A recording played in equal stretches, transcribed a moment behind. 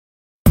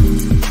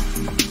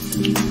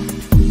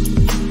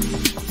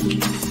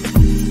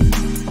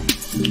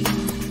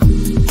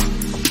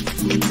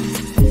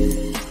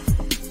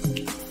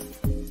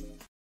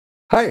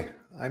Hi,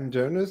 I'm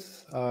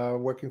Jonas,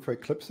 working for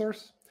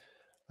Eclipse.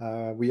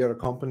 We are a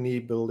company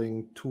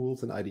building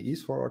tools and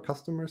IDEs for our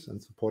customers and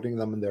supporting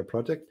them in their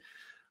project.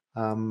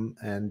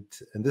 And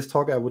in this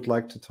talk, I would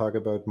like to talk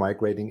about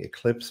migrating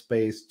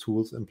Eclipse-based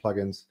tools and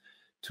plugins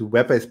to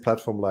web-based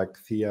platform like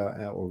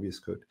Theia or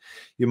VSCode.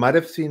 You might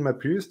have seen my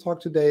previous talk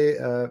today,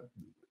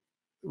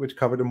 which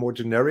covered a more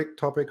generic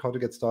topic, how to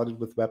get started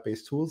with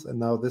web-based tools. And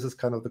now this is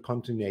kind of the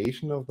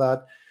continuation of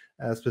that,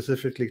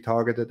 specifically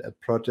targeted at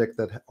projects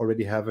that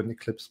already have an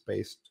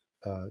Eclipse-based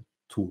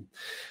tool.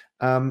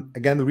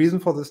 Again, the reason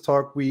for this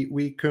talk,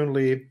 we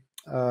currently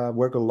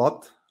work a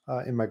lot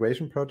in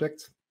migration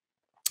projects.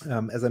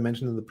 As I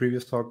mentioned in the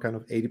previous talk, kind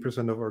of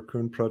 80% of our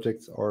current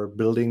projects are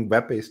building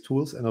web-based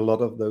tools, and a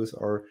lot of those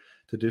are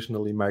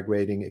traditionally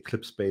migrating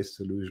Eclipse-based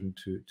solution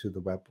to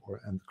the web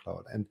and the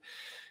cloud. And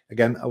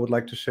again, I would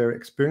like to share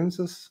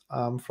experiences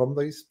from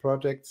these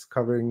projects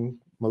covering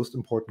most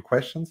important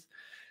questions.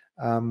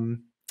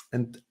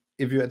 And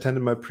if you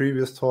attended my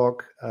previous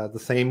talk, the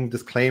same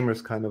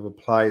disclaimers kind of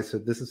apply. So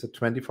this is a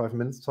 25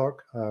 minutes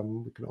talk.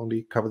 We can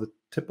only cover the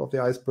tip of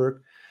the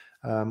iceberg,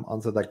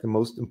 answer like the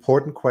most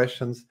important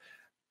questions.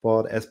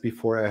 But as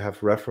before, I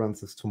have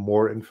references to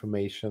more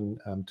information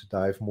to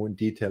dive more in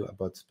detail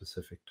about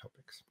specific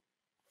topics.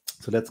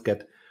 So let's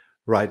get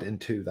right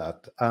into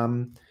that.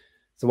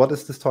 So what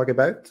is this talk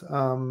about?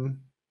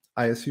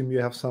 I assume you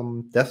have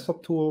some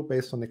desktop tool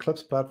based on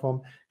Eclipse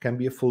platform, can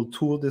be a full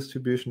tool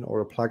distribution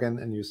or a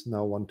plugin, and you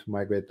now want to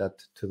migrate that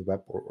to the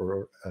web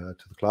or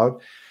to the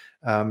cloud.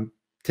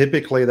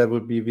 Typically, that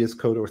would be VS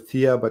Code or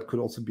Theia, but could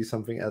also be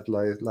something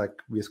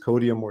like VS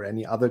Codium or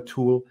any other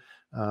tool.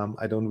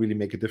 I don't really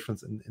make a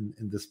difference in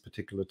this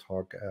particular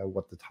talk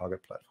what the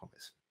target platform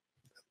is.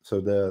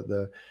 So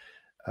the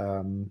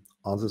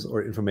answers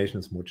or information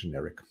is more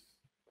generic.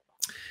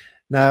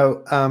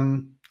 Now,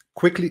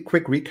 quick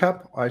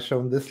recap. I've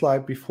shown this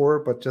slide before,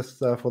 but just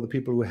for the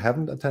people who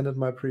haven't attended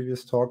my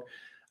previous talk,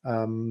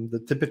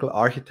 the typical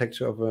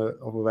architecture of a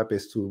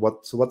web-based tool.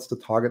 What's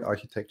the target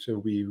architecture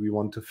we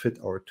want to fit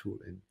our tool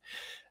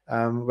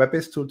in?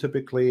 Web-based tool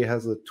typically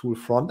has a tool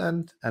front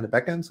end and a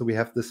back end. So we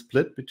have this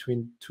split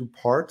between two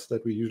parts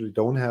that we usually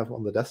don't have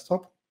on the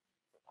desktop.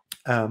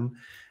 And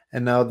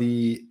now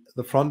the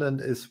front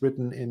end is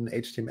written in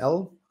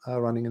HTML,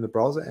 running in the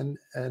browser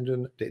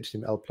engine, the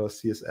HTML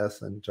plus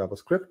CSS and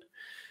JavaScript.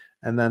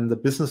 And then the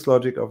business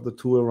logic of the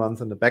tool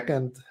runs in the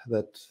backend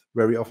that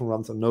very often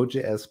runs on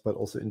Node.js, but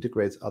also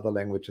integrates other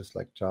languages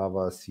like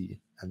Java,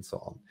 C, and so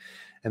on.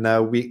 And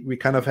now we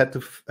kind of have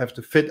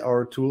to fit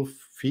our tool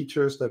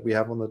features that we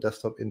have on the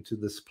desktop into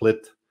the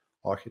split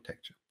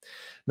architecture.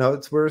 Now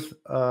it's worth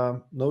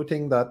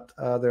noting that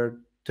there are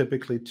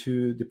typically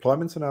two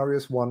deployment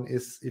scenarios. One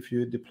is if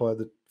you deploy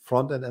the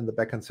front end and the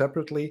backend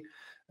separately,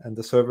 and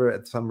the server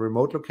at some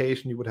remote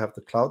location, you would have the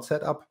cloud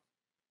set up.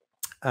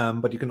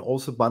 But you can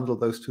also bundle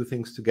those two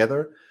things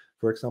together,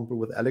 for example,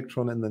 with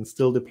Electron, and then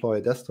still deploy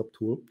a desktop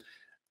tool.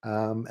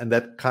 And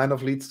that kind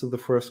of leads to the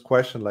first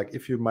question, like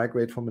if you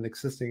migrate from an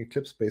existing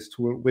Eclipse-based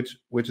tool,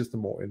 which is the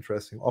more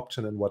interesting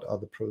option and what are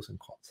the pros and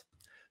cons?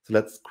 So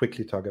let's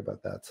quickly talk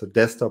about that. So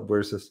desktop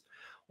versus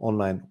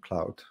online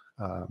cloud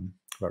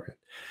variant.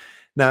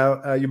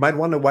 Now, you might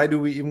wonder, why do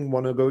we even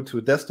want to go to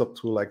a desktop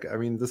tool? Like, I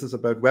mean, this is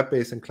about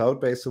web-based and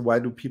cloud-based, so why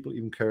do people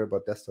even care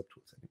about desktop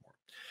tools anymore?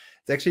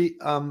 It's actually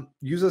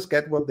users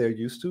get what they're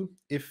used to.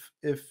 If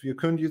your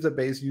current user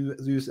base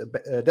use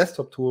a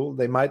desktop tool,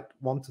 they might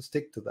want to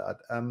stick to that.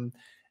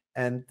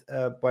 And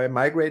by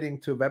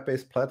migrating to a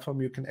web-based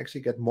platform, you can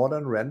actually get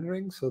modern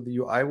rendering. So the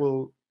UI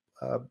will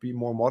be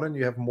more modern.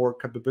 You have more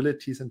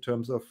capabilities in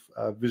terms of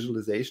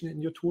visualization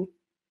in your tool.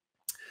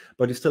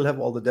 But you still have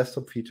all the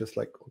desktop features,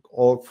 like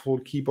all full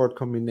keyboard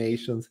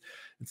combinations.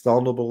 It's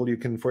downloadable. You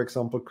can, for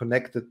example,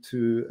 connect it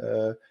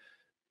to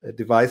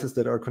devices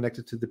that are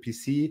connected to the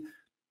PC.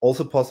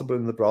 Also possible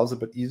in the browser,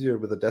 but easier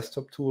with a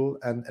desktop tool.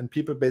 And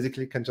people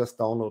basically can just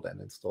download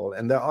and install.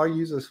 And there are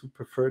users who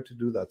prefer to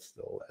do that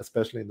still,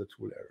 especially in the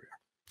tool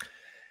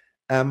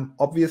area.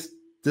 Obvious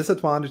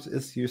disadvantage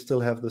is you still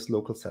have this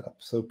local setup.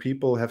 So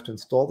people have to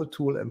install the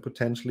tool and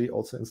potentially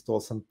also install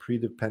some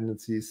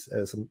pre-dependencies,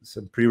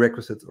 some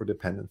prerequisites or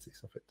dependencies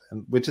of it,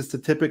 and which is the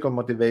typical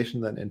motivation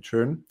then in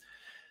turn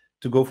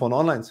to go for an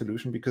online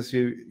solution, because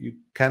you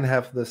can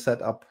have the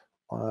setup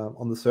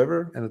on the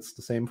server, and it's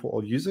the same for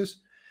all users.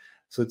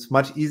 So it's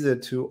much easier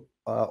to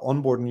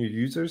onboard new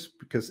users,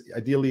 because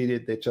ideally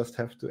they just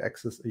have to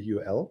access a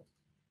URL.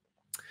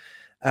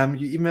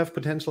 You even have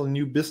potential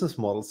new business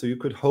models. So you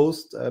could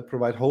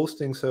provide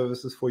hosting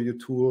services for your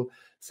tool,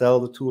 sell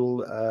the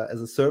tool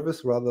as a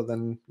service rather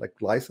than like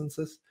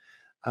licenses.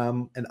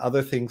 And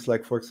other things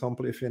like, for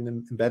example, if you're in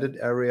an embedded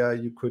area,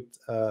 you could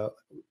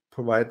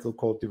provide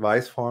so-called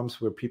device farms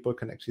where people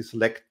can actually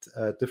select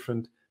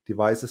different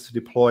devices to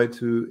deploy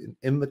to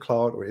in the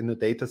cloud or in a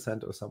data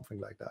center or something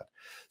like that.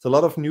 So a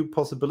lot of new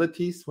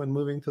possibilities when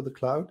moving to the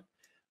cloud,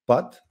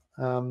 but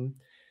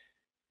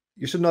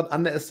you should not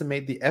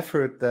underestimate the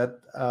effort that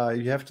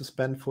you have to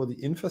spend for the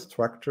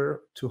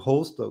infrastructure to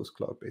host those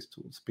cloud-based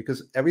tools,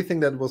 because everything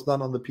that was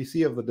done on the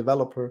PC of the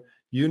developer,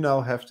 you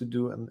now have to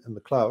do in the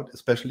cloud,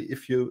 especially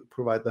if you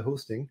provide the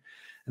hosting.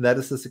 And that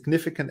is a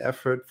significant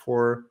effort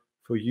for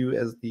you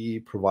as the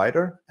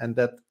provider. And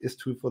that is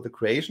true for the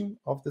creation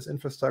of this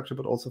infrastructure,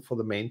 but also for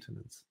the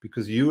maintenance,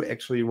 because you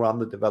actually run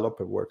the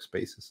developer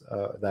workspaces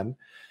then,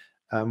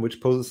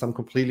 which poses some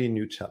completely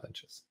new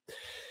challenges.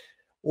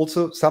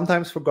 Also,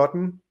 sometimes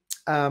forgotten,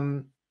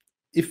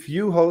 if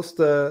you host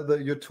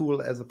your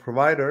tool as a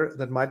provider,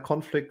 that might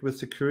conflict with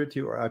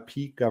security or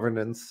IP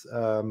governance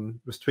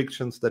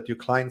restrictions that your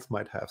clients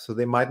might have. So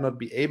they might not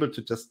be able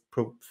to just,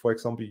 for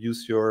example,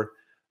 use your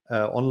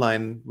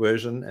online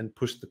version and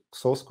push the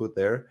source code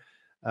there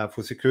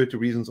for security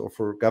reasons or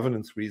for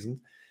governance reasons.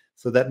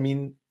 So that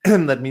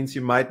means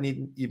you might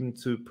need even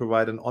to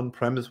provide an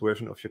on-premise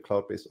version of your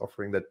cloud-based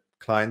offering that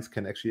clients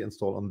can actually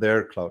install on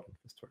their cloud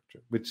infrastructure,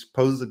 which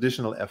poses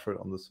additional effort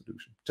on the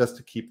solution, just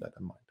to keep that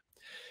in mind.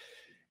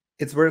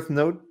 It's worth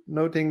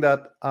noting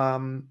that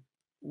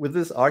with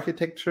this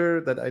architecture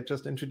that I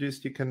just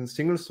introduced, you can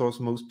single source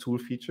most tool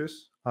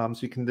features. So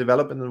you can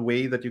develop in a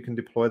way that you can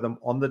deploy them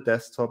on the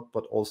desktop,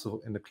 but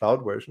also in the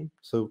cloud version.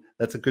 So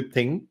that's a good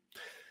thing.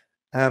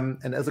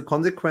 And as a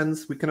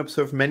consequence, we can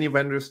observe many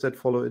vendors that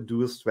follow a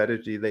dual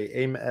strategy. They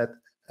aim at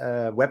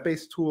a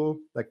web-based tool,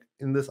 like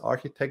in this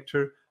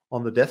architecture,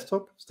 on the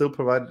desktop, still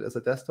provided as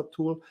a desktop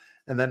tool,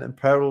 and then in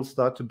parallel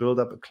start to build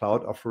up a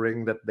cloud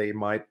offering that they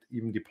might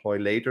even deploy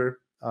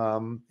later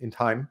in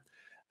time,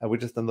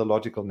 which is then the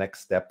logical next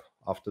step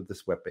after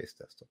this web-based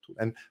desktop tool.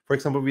 And for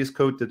example,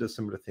 VSCode did a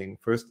similar thing.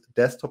 First, a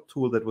desktop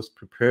tool that was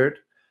prepared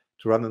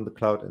to run in the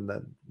cloud, and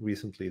then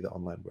recently the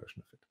online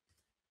version of it.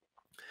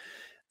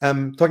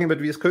 Talking about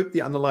VSCode,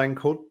 the underlying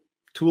code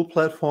tool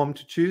platform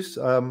to choose.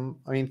 I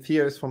mean,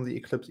 Theia is from the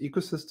Eclipse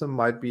ecosystem,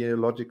 might be a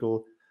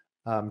logical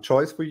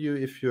choice for you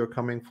if you're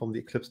coming from the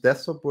Eclipse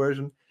desktop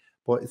version,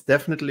 but it's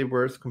definitely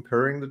worth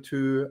comparing the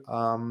two.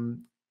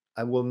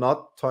 I will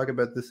not talk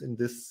about this in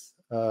this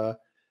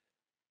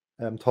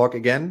talk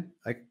again.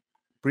 I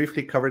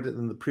briefly covered it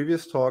in the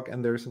previous talk,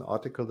 and there's an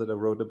article that I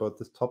wrote about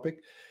this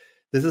topic.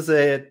 This is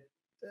a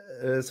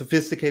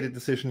sophisticated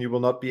decision. You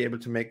will not be able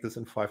to make this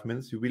in 5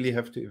 minutes. You really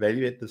have to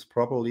evaluate this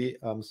properly.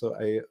 So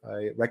I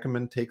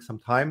recommend take some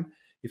time.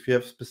 If you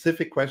have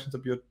specific questions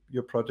of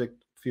your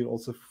project, feel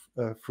also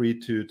free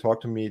to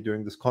talk to me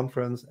during this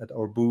conference at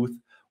our booth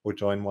or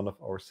join one of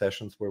our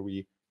sessions where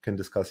we can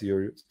discuss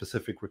your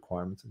specific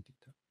requirements in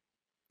detail.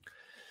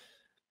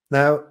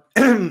 Now,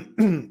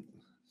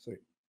 sorry.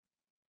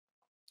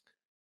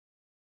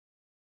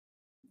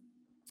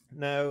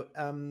 Now,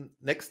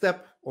 next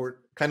step,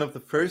 or kind of the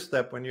first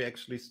step when you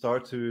actually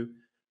start to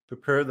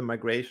prepare the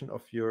migration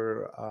of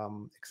your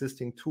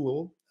existing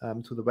tool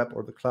to the web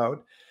or the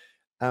cloud,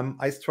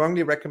 I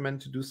strongly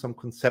recommend to do some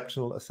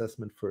conceptual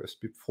assessment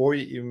first before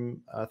you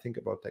even think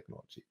about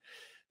technology.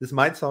 This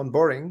might sound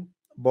boring,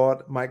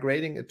 but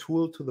migrating a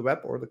tool to the web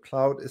or the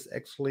cloud is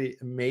actually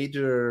a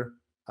major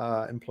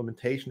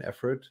implementation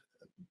effort.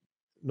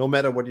 No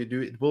matter what you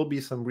do, it will be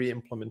some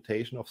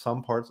re-implementation of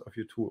some parts of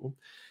your tool.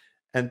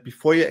 And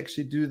before you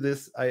actually do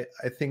this, I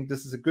think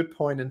this is a good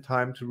point in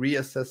time to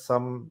reassess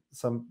some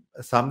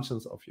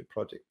assumptions of your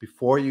project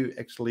before you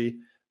actually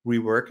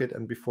rework it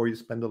and before you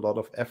spend a lot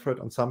of effort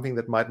on something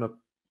that might not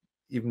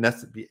even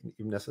be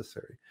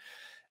necessary.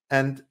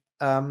 And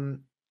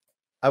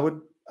I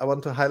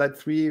want to highlight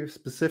 3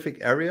 specific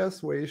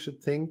areas where you should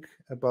think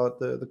about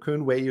the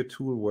current way your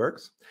tool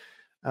works.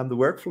 The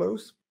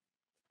workflows.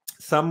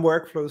 Some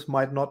workflows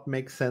might not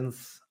make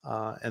sense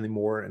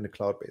anymore in a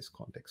cloud-based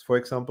context. For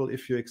example,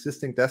 if your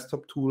existing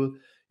desktop tool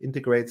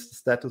integrates the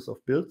status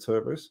of build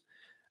servers,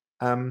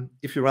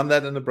 if you run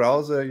that in a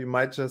browser, you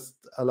might just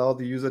allow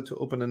the user to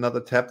open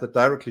another tab that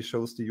directly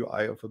shows the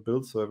UI of a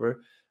build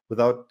server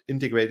without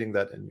integrating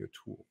that in your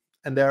tool.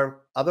 And there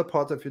are other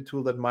parts of your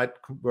tool that might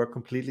work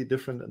completely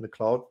different in the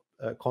cloud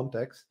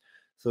context.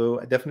 So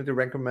I definitely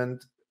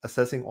recommend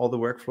assessing all the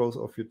workflows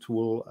of your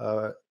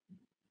tool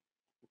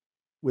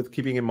with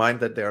keeping in mind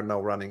that they are now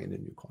running in a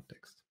new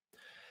context.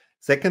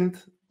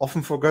 Second,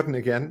 often forgotten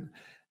again,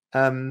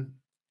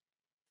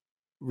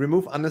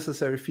 remove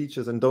unnecessary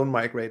features and don't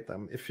migrate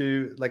them. If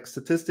you, like,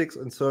 statistics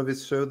and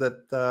surveys show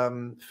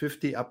that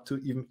 50 up to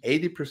even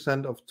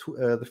 80% of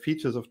the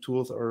features of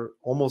tools are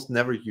almost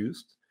never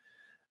used.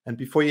 And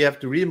before you have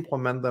to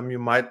re-implement them, you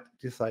might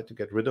decide to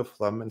get rid of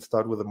them and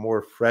start with a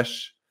more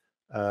fresh,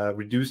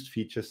 reduced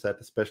feature set,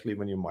 especially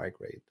when you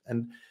migrate.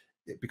 And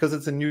because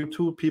it's a new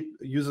tool,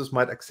 users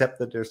might accept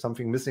that there's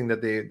something missing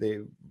that they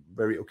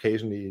very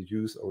occasionally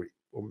use or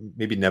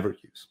maybe never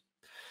use.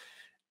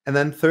 And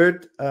then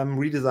third,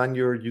 redesign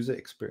your user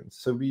experience.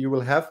 So you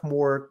will have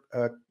more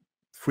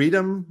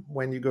freedom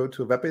when you go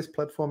to a web-based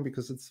platform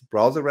because it's a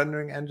browser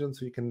rendering engine,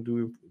 so you can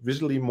do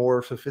visually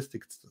more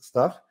sophisticated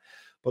stuff.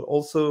 But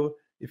also,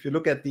 if you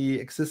look at the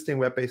existing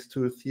web-based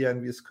tools, Theia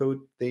and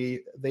VSCode,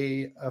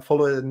 they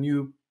follow a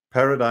new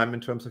paradigm in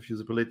terms of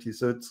usability.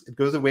 So it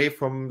goes away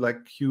from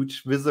like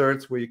huge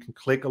wizards where you can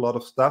click a lot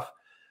of stuff,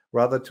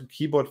 rather to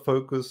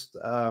keyboard-focused,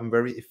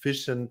 very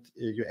efficient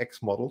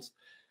UX models.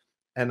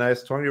 And I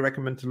strongly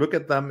recommend to look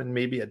at them and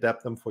maybe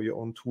adapt them for your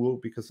own tool,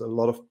 because a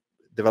lot of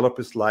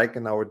developers like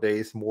in our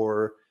days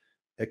more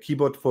a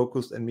keyboard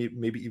focused and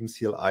maybe even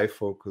CLI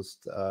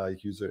focused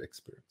user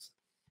experience.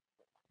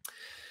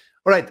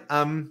 All right.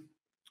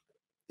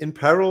 In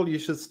parallel, you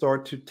should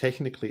start to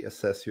technically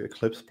assess your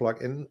Eclipse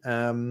plugin.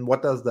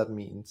 What does that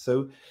mean?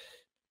 So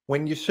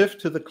when you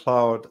shift to the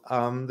cloud,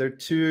 there are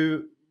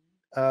two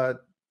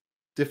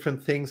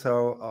different things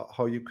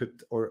how you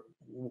could, or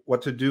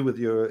what to do with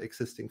your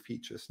existing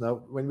features.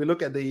 Now, when we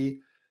look at the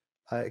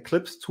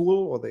Eclipse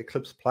tool or the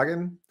Eclipse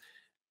plugin,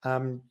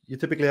 you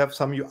typically have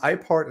some UI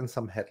part and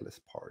some headless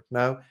part.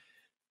 Now,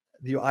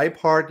 the UI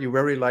part you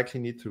very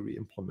likely need to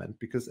re-implement,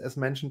 because as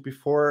mentioned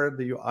before,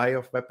 the UI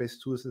of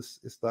web-based tools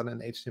is done in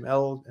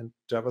HTML and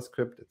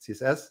JavaScript and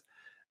CSS,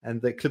 and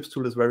the Eclipse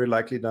tool is very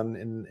likely done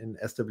in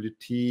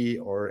SWT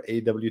or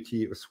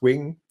AWT or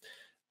Swing,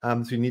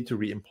 so you need to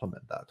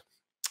re-implement that.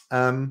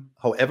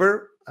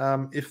 However,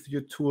 if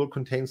your tool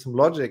contains some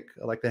logic,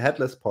 like the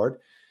headless part,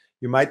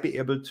 you might be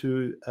able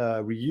to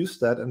reuse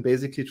that and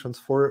basically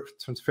transfer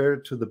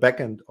it to the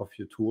backend of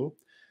your tool,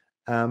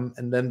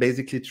 and then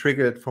basically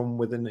trigger it from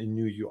within a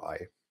new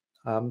UI.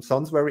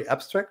 Sounds very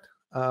abstract,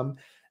 and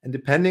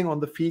depending on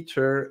the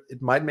feature,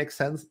 it might make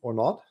sense or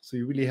not. So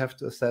you really have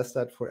to assess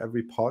that for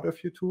every part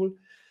of your tool.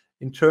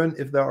 In turn,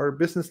 if there are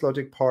business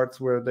logic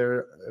parts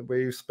where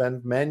you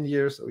spend many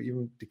years or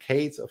even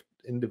decades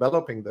in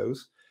developing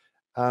those,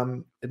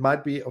 it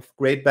might be of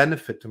great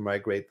benefit to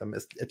migrate them,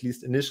 at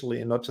least initially,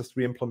 and not just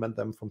re-implement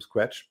them from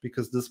scratch,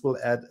 because this will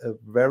add a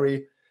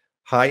very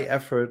high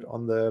effort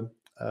on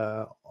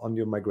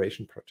your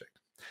migration project.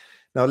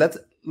 Now let's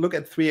look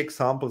at 3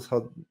 examples.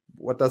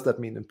 What does that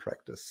mean in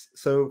practice?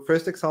 So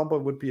first example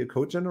would be a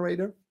code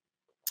generator.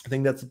 I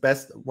think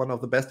that's one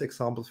of the best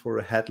examples for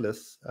a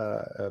headless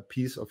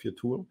piece of your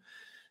tool.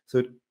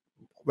 So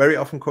very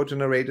often code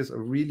generators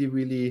are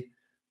really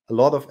a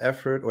lot of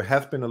effort, or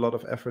have been a lot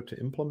of effort to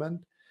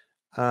implement.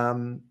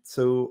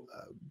 So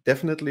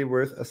definitely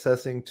worth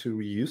assessing to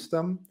reuse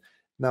them.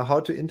 Now, how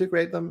to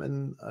integrate them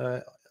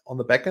on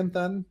the backend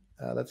then?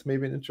 That's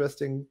maybe an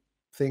interesting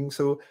thing.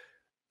 So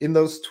in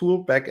those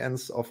tool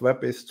backends of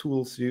web-based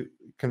tools, you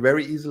can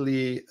very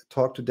easily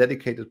talk to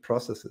dedicated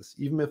processes.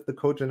 Even if the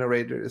code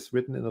generator is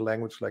written in a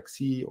language like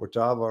C or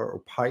Java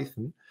or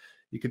Python,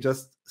 you could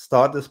just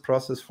start this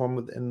process from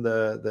within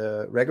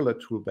the regular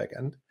tool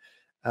backend,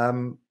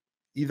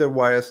 either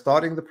via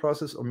starting the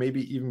process or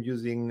maybe even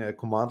using a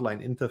command line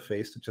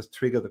interface to just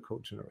trigger the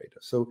code generator.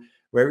 So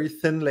very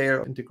thin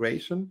layer of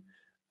integration.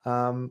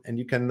 And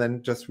you can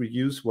then just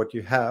reuse what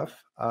you have,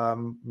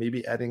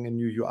 maybe adding a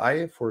new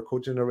UI. For a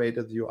code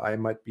generator, the UI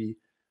might be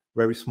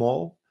very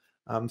small,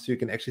 so you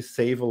can actually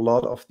save a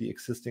lot of the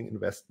existing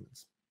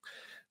investments.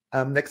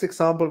 Next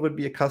example would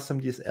be a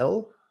custom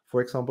DSL,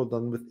 for example,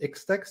 done with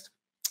Xtext.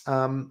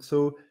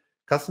 So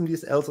custom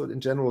DSLs, or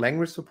in general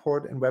language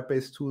support in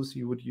web-based tools,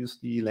 you would use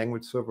the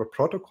language server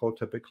protocol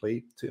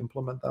typically to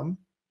implement them.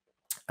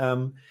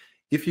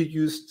 If you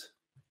used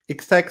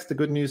Xtext, the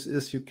good news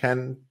is you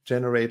can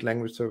generate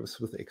language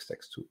service with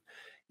Xtext too.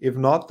 If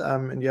not,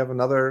 and you have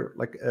another,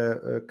 like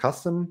a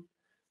custom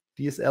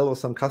DSL or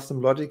some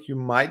custom logic, you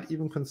might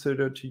even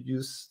consider to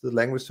use the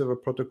language server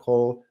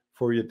protocol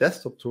for your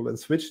desktop tool and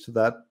switch to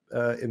that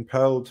in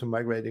parallel to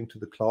migrating to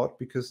the cloud,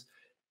 because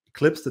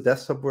Eclipse, the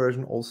desktop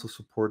version, also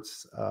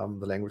supports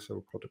the language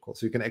server protocol.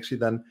 So you can actually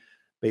then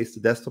base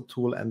the desktop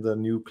tool and the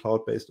new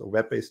cloud-based or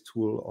web-based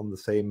tool on the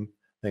same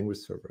language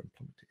server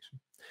implementation.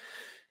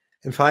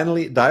 And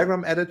finally,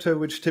 diagram editor,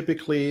 which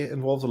typically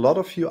involves a lot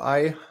of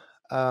UI.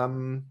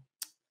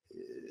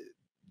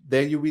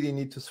 There you really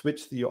need to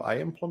switch the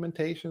UI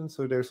implementation.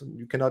 So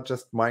you cannot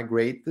just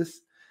migrate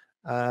this,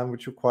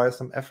 which requires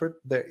some effort.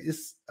 There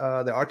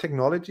are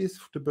technologies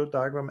to build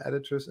diagram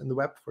editors in the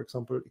web, for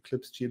example,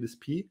 Eclipse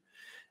GLSP.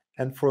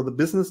 And for the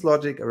business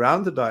logic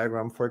around the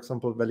diagram, for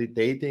example,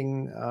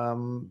 validating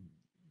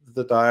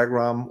the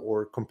diagram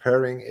or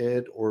comparing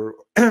it, or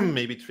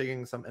maybe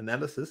triggering some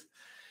analysis,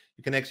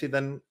 you can actually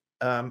then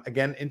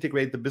again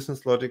integrate the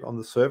business logic on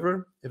the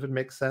server if it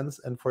makes sense,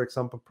 and for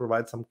example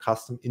provide some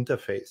custom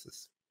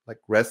interfaces like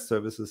REST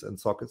services and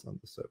sockets on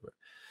the server.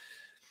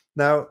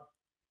 Now,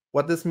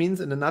 what this means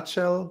in a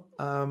nutshell,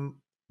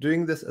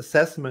 doing this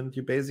assessment,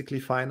 you basically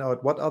find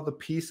out what are the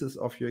pieces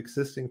of your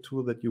existing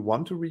tool that you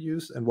want to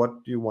reuse and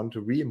what do you want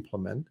to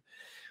re-implement.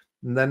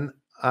 And then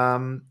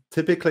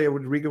typically I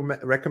would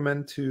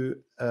recommend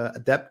to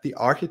adapt the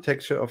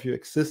architecture of your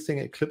existing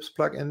Eclipse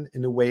plugin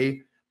in a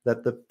way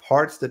that the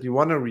parts that you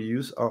want to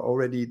reuse are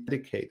already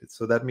dedicated.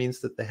 So that means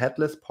that the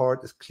headless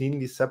part is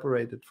cleanly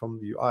separated from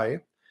the UI,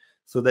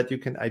 so that you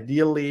can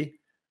ideally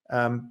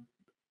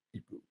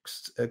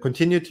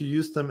continue to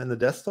use them in the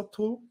desktop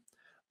tool,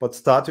 but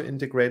start to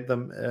integrate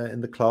them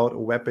in the cloud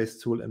or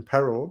web-based tool in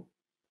parallel.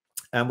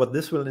 And what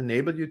this will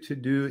enable you to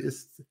do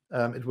is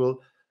it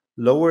will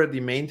lower the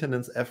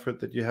maintenance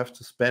effort that you have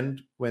to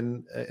spend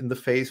when in the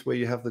phase where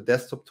you have the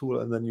desktop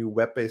tool and the new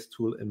web-based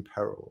tool in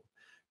parallel,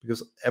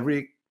 because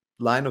every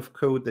line of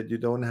code that you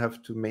don't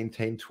have to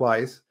maintain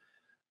twice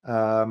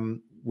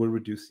will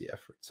reduce the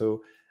effort.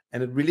 So,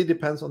 and it really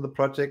depends on the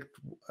project,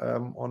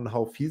 on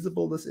how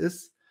feasible this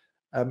is.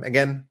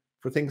 Again,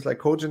 for things like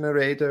code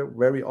generator,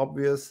 very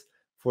obvious.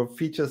 For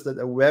features that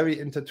are very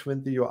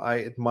intertwined the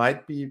UI, it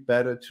might be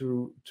better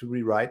to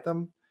rewrite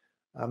them.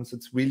 So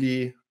it's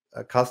really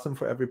custom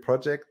for every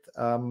project.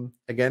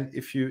 Again,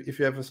 if you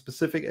have a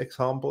specific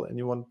example and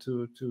you want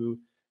to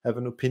have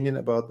an opinion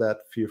about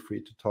that, feel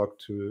free to talk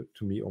to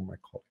me or my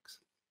colleagues.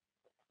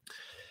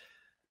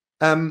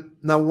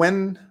 Now,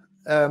 when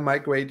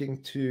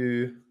migrating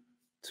to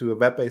a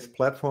web-based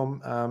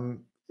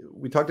platform,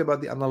 we talked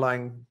about the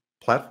underlying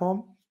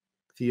platform,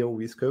 Theia or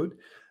VSCode,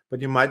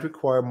 but you might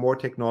require more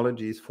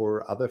technologies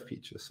for other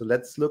features. So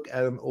let's look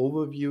at an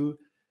overview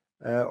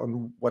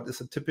on what is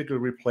a typical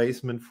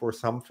replacement for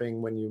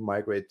something when you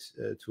migrate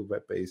to a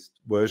web-based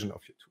version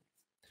of your tool.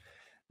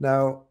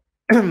 Now,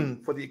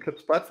 for the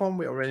Eclipse platform,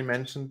 we already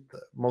mentioned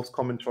the most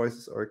common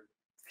choices are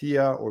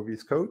Theia or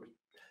VSCode.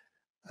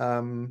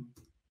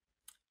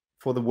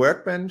 For the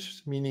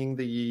workbench, meaning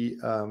the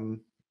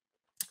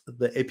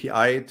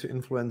API to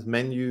influence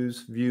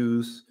menus,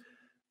 views,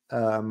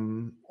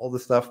 all the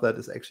stuff that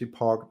is actually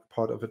part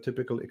of a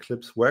typical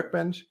Eclipse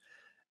workbench,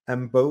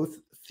 and both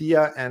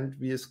Theia and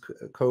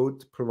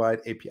VSCode provide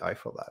API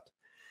for that.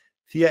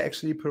 Theia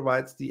actually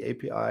provides the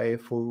API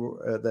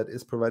for that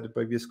is provided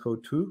by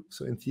VSCode too.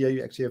 So in Theia,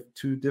 you actually have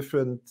two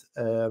different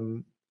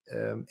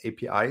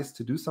APIs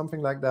to do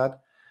something like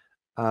that.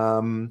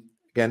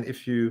 Again,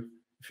 if you're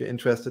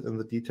interested in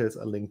the details,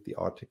 I'll link the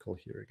article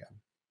here again.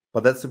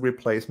 But that's the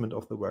replacement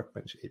of the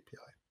Workbench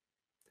API.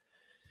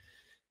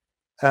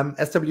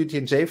 SWT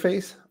and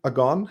JFace are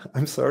gone.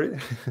 I'm sorry,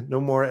 no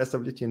more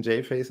SWT and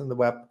JFace in the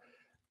web.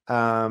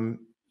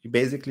 You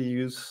basically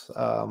use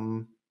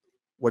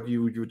what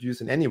you would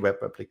use in any web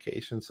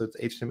application. So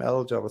it's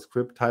HTML,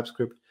 JavaScript,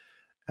 TypeScript,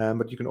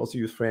 but you can also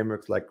use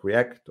frameworks like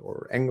React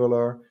or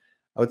Angular.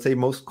 I would say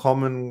most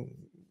common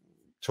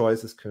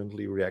choice is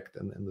currently React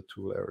in the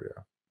tool area.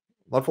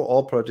 Not for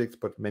all projects,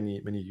 but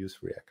many use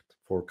React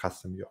for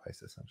custom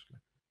UIs essentially.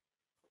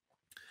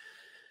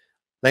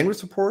 Language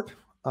support,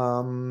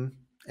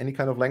 any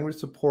kind of language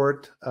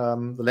support.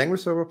 The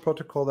language server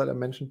protocol that I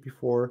mentioned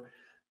before,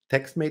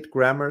 text-made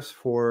grammars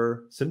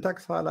for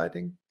syntax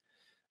highlighting,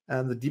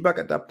 and the debug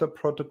adapter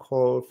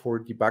protocol for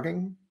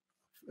debugging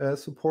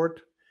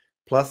support.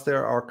 Plus,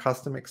 there are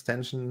custom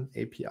extension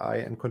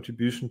API and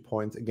contribution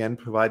points, again,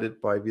 provided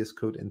by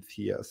VSCode and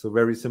Theia. So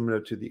very similar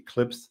to the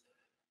Eclipse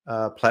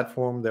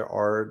platform, there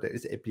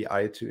is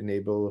API to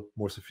enable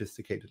more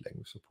sophisticated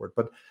language support.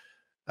 But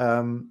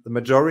the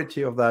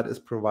majority of that is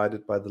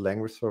provided by the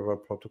language server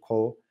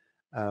protocol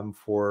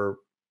for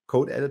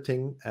code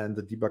editing and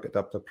the debug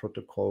adapter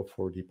protocol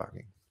for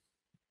debugging.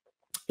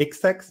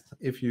 Xtext,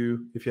 if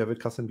you have a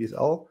custom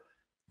DSL,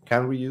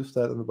 can reuse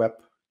that in the web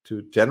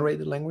to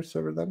generate a language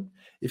server then.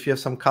 If you have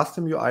some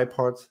custom UI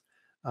parts,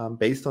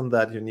 based on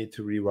that, you need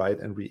to rewrite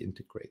and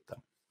reintegrate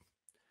them.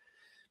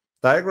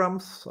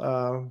 Diagrams,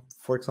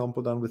 for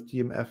example, done with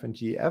GMF and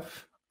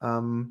GEF.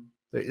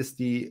 There is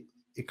the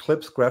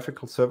Eclipse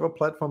graphical server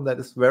platform that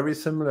is very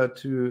similar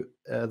to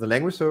the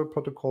language server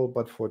protocol,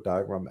 but for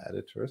diagram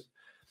editors.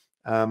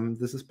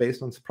 This is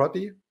based on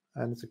Sprotty,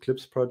 and it's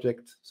Eclipse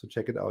project, so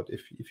check it out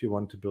if you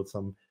want to build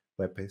some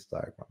web-based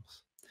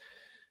diagrams.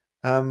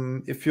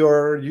 If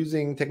you're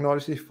using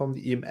technology from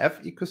the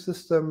EMF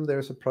ecosystem,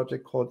 there's a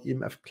project called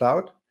EMF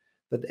Cloud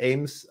that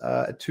aims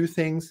at two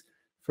things.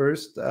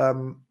 First,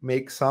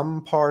 make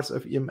some parts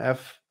of EMF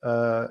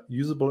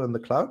usable in the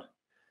cloud,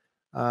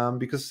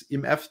 because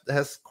EMF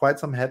has quite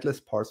some headless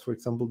parts, for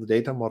example, the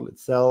data model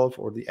itself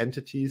or the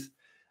entities,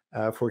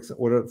 for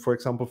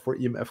example, for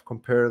EMF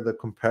compare, the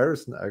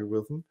comparison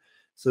algorithm.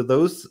 So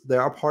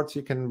there are parts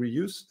you can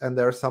reuse, and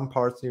there are some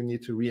parts you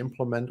need to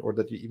re-implement or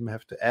that you even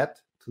have to add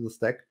to the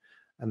stack.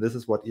 And this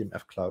is what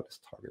EMF Cloud is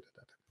targeted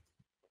at.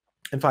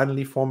 And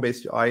finally,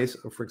 form-based UIs,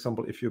 for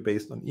example, if you're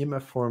based on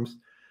EMF forms,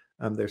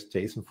 there's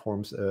JSON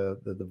forms,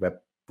 the web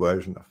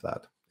version of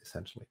that,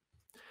 essentially.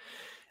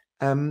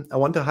 I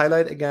want to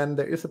highlight again,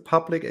 there is a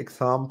public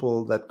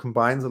example that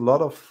combines a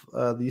lot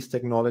of these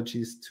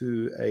technologies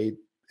to an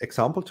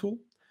example tool.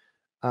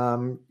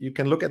 You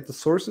can look at the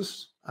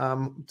sources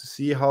to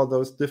see how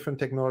those different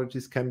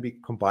technologies can be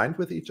combined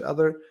with each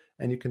other.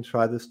 And you can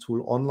try this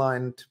tool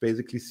online to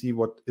basically see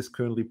what is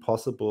currently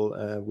possible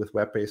with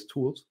web-based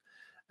tools.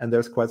 And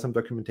there's quite some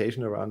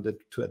documentation around it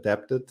to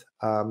adapt it.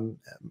 And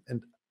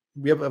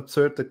we have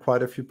observed that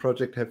quite a few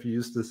projects have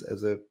used this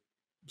as a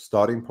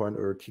starting point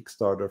or a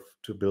Kickstarter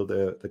to build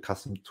the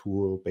custom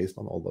tool based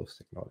on all those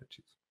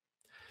technologies.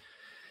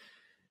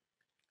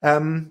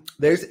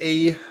 There's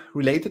a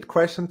related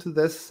question to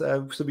this.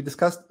 So we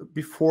discussed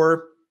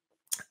before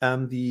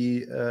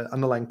the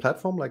underlying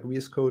platform like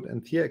VSCode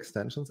and Theia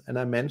extensions, and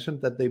I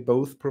mentioned that they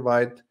both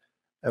provide,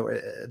 or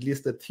at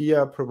least that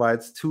Theia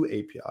provides two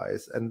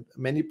APIs. And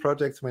many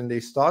projects, when they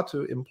start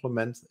to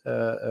implement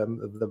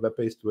the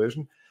web-based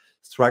version,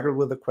 struggle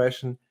with the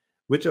question,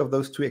 which of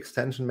those two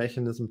extension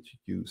mechanisms to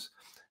use.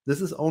 This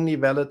is only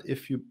valid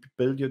if you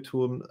build your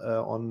tool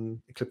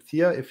on Eclipse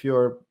Theia. If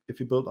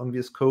you build on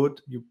VSCode,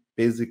 you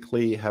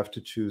basically have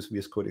to choose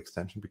VSCode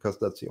extension because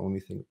that's the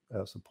only thing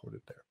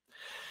supported there.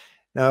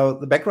 Now,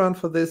 the background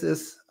for this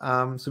is,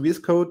 so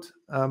VSCode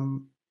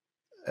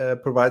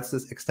provides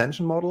this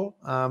extension model.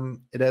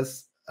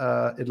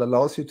 It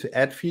allows you to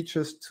add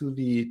features to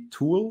the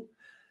tool.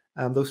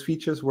 Those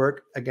features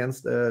work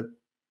against a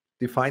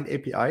defined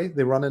API.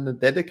 They run in a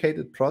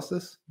dedicated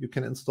process. You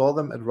can install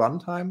them at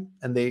runtime,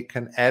 and they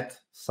can add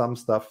some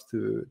stuff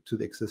to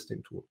the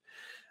existing tool.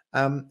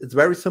 It's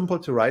very simple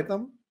to write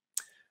them,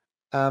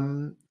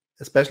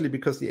 especially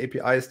because the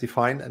API is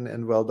defined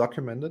and well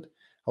documented.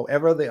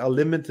 However, they are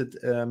limited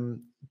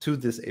to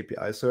this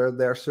API. So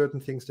there are certain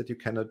things that you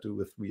cannot do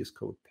with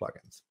VSCode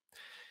plugins.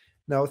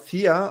 Now,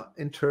 Theia,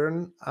 in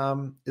turn,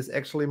 is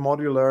actually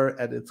modular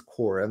at its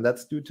core. And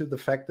that's due to the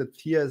fact that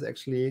Theia is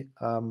actually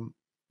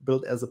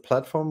built as a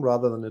platform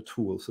rather than a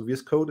tool. So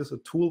VSCode is a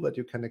tool that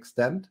you can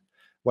extend,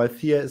 while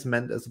Theia is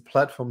meant as a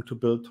platform to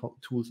build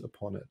tools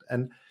upon it.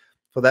 And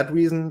for that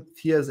reason,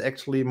 Theia is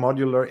actually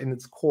modular in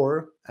its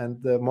core.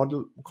 And the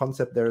module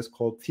concept there is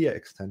called Theia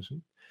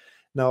extension.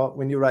 Now,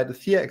 when you write a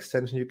Theia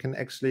extension, you can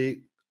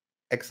actually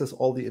access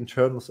all the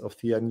internals of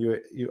Theia, and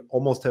you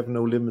almost have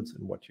no limits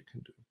in what you can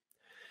do.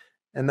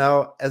 And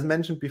now, as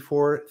mentioned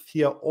before,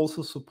 Theia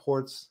also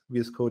supports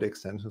VSCode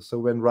extensions. So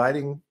when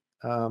writing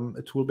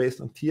a tool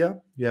based on Theia,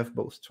 you have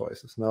both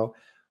choices. Now,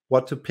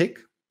 what to pick?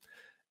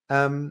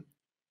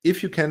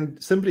 If you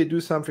can simply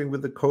do something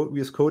with the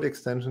VSCode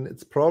extension,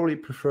 it's probably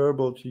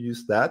preferable to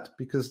use that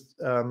because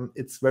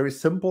it's very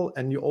simple,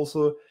 and you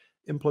also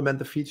implement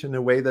the feature in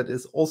a way that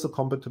is also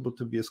compatible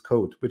to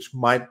VSCode, which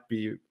might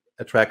be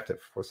attractive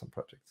for some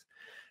projects.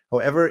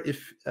 However,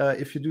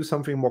 if you do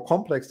something more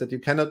complex that you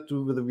cannot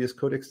do with a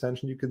VSCode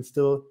extension, you can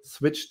still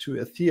switch to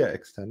a Theia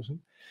extension.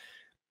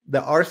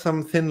 There are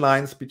some thin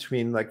lines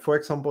between, like, for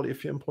example,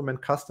 if you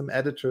implement custom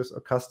editors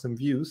or custom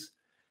views,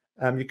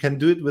 you can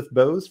do it with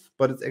both,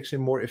 but it's actually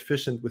more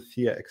efficient with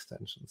Theia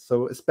extensions.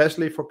 So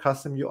especially for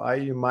custom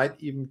UI, you might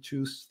even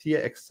choose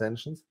Theia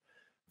extensions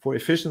for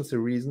efficiency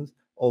reasons,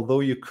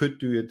 although you could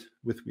do it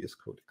with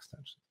VSCode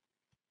extensions.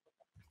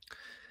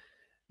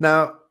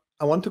 Now,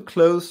 I want to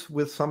close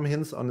with some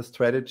hints on the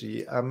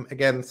strategy.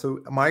 Again, so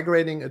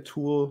migrating a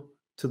tool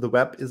to the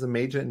web is a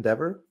major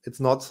endeavor. It's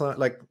not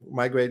like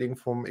migrating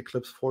from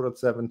Eclipse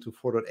 4.7 to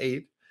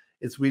 4.8.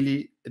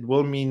 It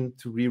will mean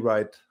to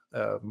rewrite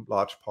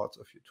large parts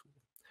of your tool.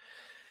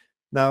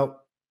 Now,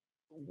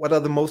 what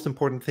are the most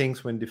important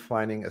things when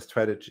defining a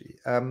strategy?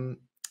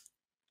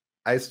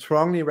 I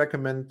strongly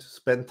recommend to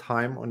spend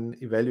time on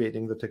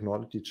evaluating the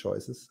technology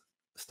choices,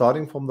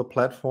 starting from the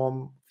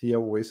platform, Theia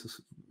versus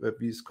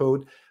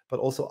VSCode, but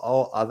also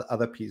all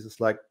other pieces,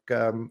 like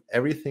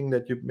everything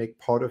that you make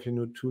part of your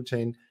new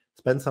toolchain.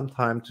 Spend some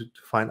time to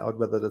find out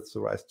whether that's the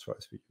right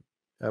choice for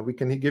you. We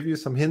can give you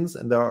some hints,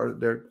 and there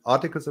are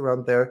articles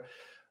around there,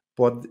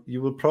 but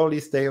you will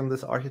probably stay on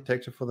this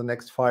architecture for the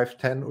next 5,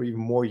 10, or even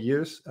more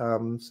years.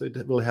 So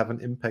it will have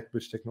an impact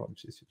which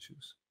technologies you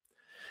choose.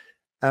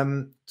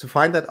 To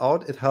find that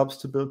out, it helps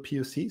to build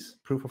POCs,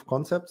 proof of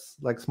concepts,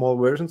 like small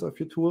versions of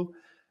your tool.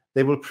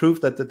 They will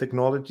prove that the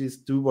technologies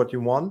do what you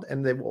want,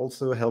 and they will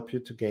also help you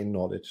to gain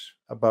knowledge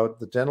about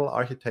the general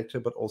architecture,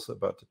 but also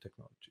about the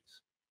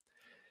technologies.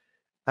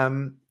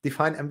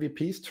 Define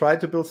MVPs. Try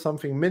to build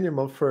something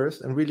minimal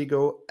first and really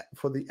go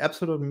for the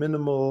absolute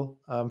minimal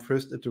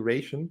first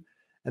iteration,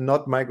 and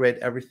not migrate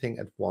everything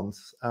at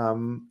once.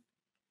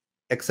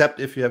 Except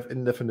if you have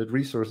indefinite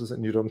resources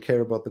and you don't care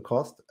about the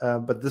cost.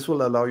 But this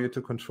will allow you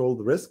to control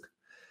the risk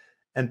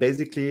and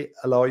basically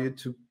allow you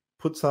to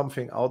put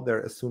something out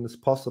there as soon as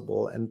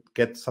possible and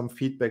get some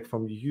feedback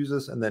from your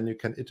users, and then you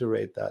can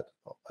iterate that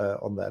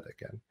on that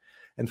again.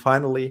 And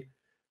finally,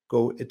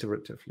 go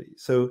iteratively.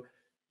 So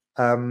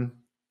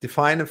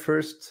define a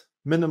first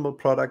minimal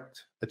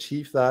product,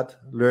 achieve that,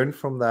 learn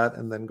from that,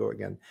 and then go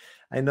again.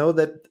 I know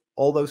that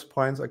all those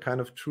points are kind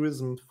of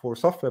truism for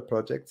software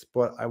projects,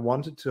 but I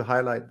wanted to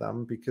highlight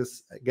them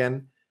because,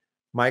 again,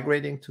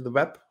 migrating to the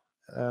web,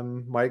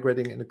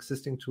 migrating an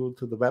existing tool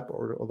to the web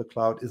or the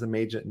cloud is a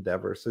major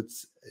endeavor. So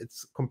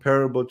it's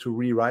comparable to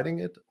rewriting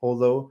it,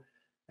 although,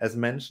 as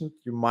mentioned,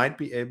 you might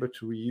be able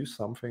to reuse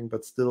something,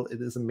 but still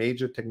it is a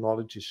major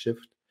technology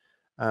shift.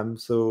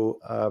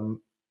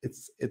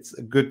 It's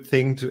a good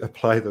thing to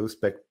apply those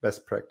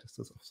best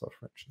practices of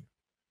software engineering.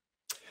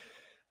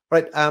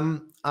 Right,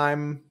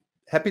 I'm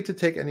happy to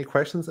take any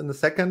questions in a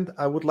second.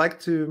 I would like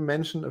to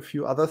mention a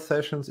few other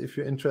sessions if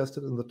you're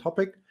interested in the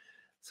topic.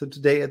 So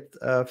today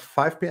at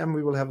 5 p.m.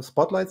 we will have a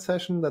spotlight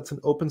session. That's an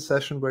open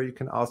session where you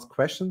can ask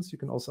questions. You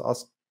can also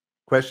ask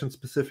questions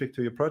specific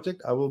to your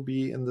project. I will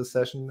be in the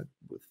session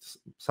with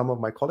some of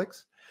my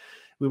colleagues.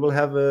 We will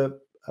have a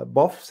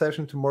BOF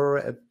session tomorrow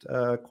at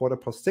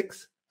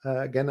 6:15,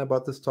 again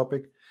about this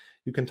topic.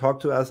 You can talk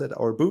to us at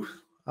our booth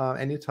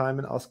anytime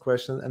and ask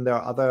questions. And there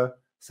are other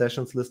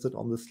sessions listed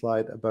on this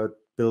slide about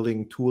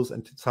building tools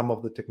and some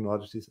of the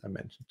technologies I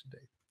mentioned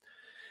today.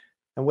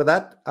 And with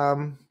that,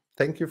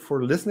 thank you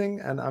for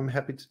listening, and I'm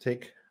happy to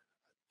take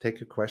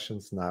your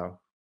questions now.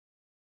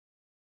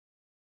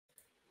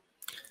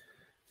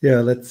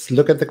 Yeah, let's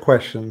look at the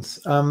questions.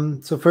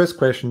 So first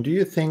question, do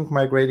you think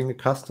migrating a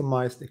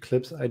customized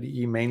Eclipse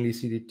IDE, mainly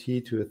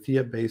CDT, to a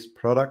Theia-based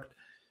product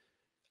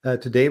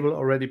today will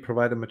already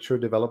provide a mature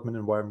development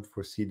environment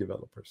for C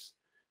developers?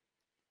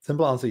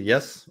 Simple answer,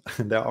 yes.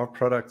 There are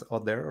products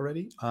out there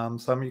already.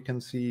 Some you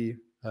can see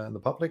in the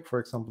public, for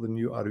example, the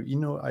new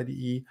Arduino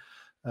IDE,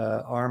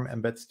 ARM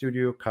Embed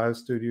Studio, Chaos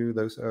Studio.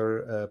 Those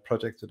are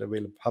projects that are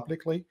available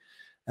publicly.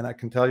 And I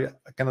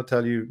cannot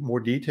tell you more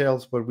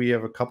details, but we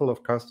have a couple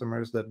of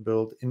customers that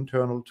build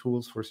internal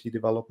tools for C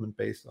development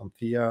based on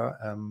Theia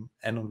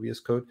and on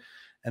VSCode,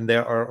 and they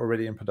are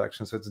already in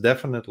production. So it's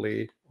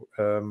definitely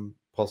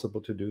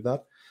possible to do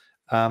that.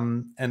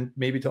 And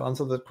maybe to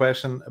answer that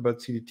question about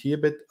CDT a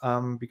bit,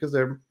 because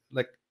they're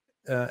like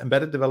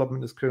embedded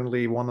development is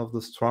currently one of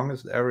the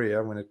strongest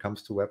area when it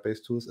comes to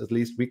web-based tools. At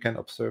least we can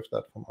observe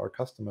that from our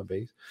customer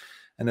base.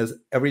 And as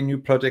every new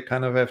project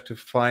kind of have to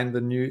find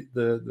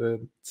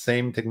the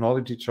same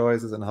technology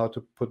choices and how to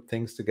put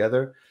things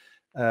together,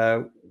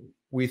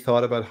 we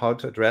thought about how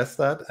to address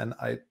that. And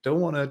I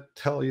don't want to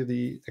tell you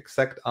the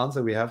exact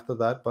answer we have to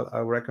that, but I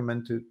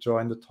recommend to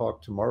join the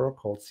talk tomorrow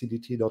called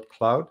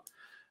cdt.cloud.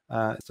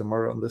 It's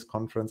tomorrow on this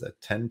conference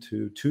at 10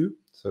 to 2,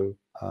 so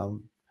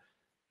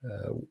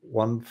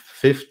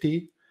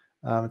 1:50.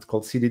 It's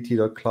called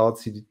cdt.cloud,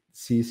 C++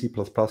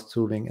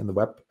 tooling in the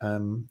web.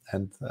 And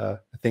I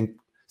think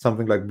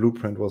something like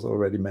Blueprint was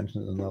already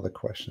mentioned in another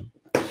question.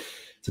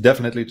 So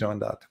definitely join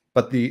that.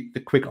 But the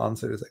quick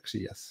answer is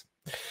actually yes.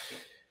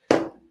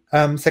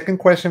 Second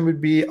question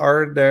would be,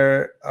 are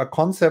there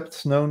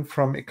concepts known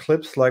from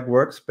Eclipse like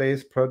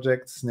workspace,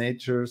 projects,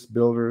 natures,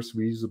 builders,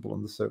 reusable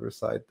on the server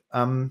side?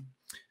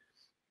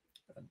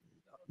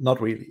 Not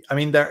really. I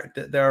mean, there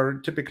are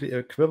typically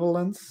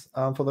equivalents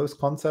for those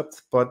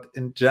concepts, but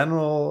in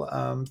general,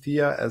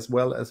 Theia as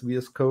well as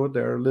VS Code,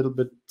 they're a little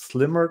bit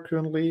slimmer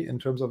currently in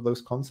terms of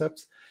those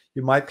concepts.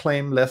 You might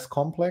claim less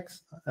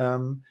complex,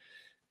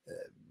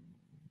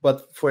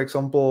 but for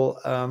example,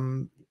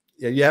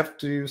 yeah, you have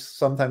to use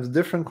sometimes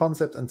different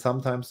concepts, and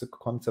sometimes the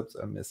concepts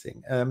are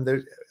missing.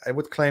 I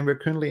would claim we're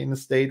currently in a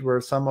state where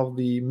some of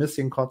the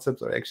missing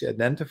concepts are actually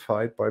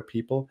identified by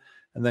people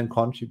and then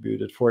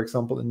contributed. For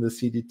example, in the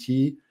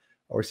CDT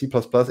or C++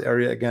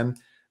 area again,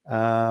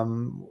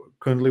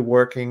 currently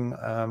working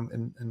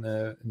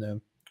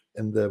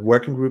in the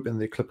working group, in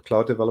the Eclipse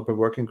Cloud Developer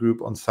Working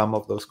Group, on some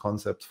of those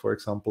concepts. For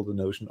example, the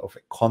notion of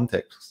a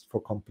context for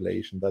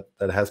compilation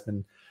that has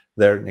been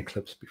there in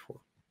Eclipse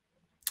before.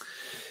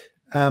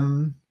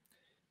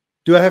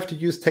 Do I have to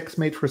use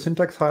TextMate for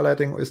syntax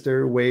highlighting, or is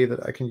there a way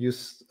that I can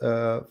use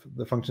the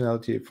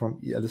functionality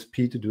from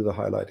ELSP to do the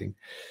highlighting?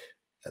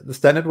 The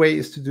standard way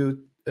is to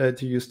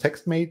use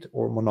TextMate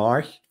or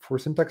Monarch for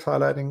syntax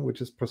highlighting,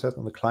 which is processed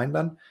on the client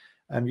then.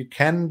 And you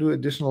can do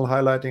additional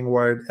highlighting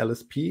via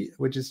LSP,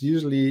 which is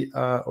usually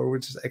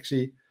which is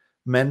actually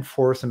meant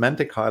for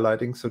semantic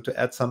highlighting. So to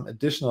add some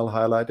additional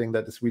highlighting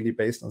that is really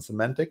based on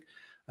semantic.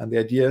 And the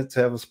idea is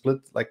to have a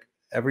split, like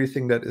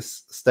everything that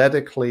is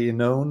statically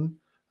known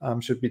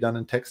should be done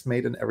in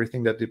TextMate, and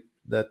everything that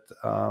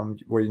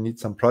where you need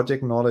some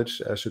project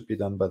knowledge should be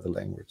done by the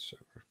language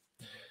server.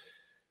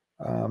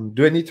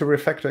 Do I need to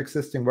refactor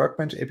existing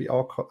Workbench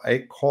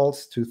API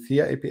calls to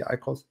Theia API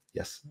calls?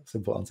 Yes,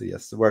 simple answer,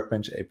 yes. The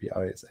Workbench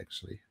API is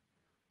actually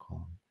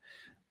gone.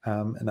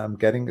 And I'm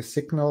getting a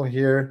signal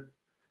here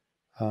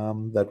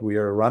that we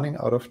are running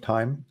out of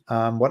time.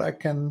 What I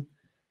can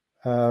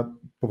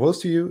propose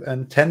to you,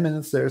 in 10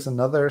 minutes, there's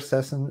another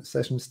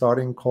session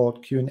starting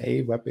called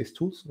Q&A Web-Based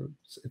Tools.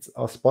 It's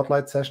our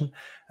spotlight session.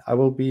 I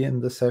will be in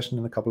this session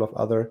and a couple of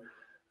other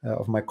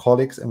of my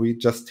colleagues, and we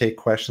just take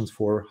questions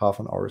for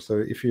half an hour. So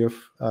if you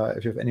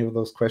have any of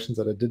those questions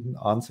that I didn't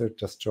answer,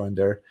 just join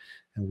there,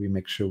 and we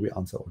make sure we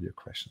answer all your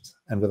questions.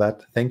 And with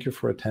that, thank you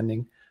for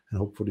attending, and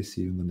hopefully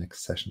see you in the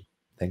next session.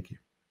 Thank you.